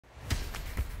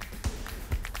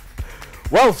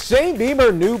Well, Shane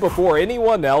Beamer knew before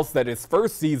anyone else that his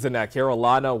first season at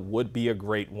Carolina would be a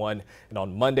great one, and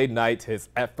on Monday night, his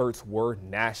efforts were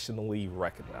nationally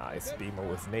recognized. Beamer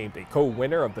was named a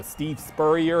co-winner of the Steve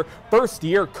Spurrier First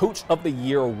Year Coach of the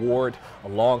Year award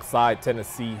alongside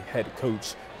Tennessee head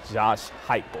coach Josh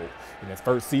Heupel. In his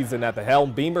first season at the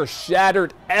helm, Beamer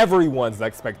shattered everyone's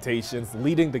expectations,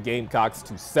 leading the Gamecocks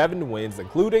to 7 wins,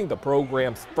 including the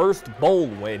program's first bowl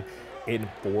win in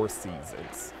 4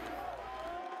 seasons.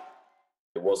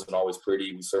 It wasn't always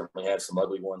pretty. We certainly had some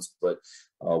ugly ones, but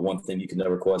one thing you can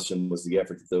never question was the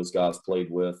effort that those guys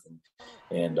played with.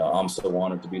 And I'm so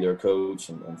honored to be their coach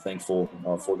and thankful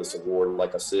for this award.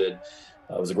 Like I said,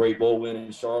 it was a great bowl win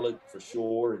in Charlotte for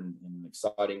sure, and an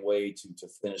exciting way to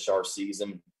finish our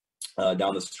season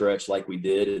down the stretch like we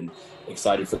did, and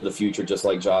excited for the future just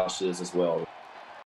like Josh is as well.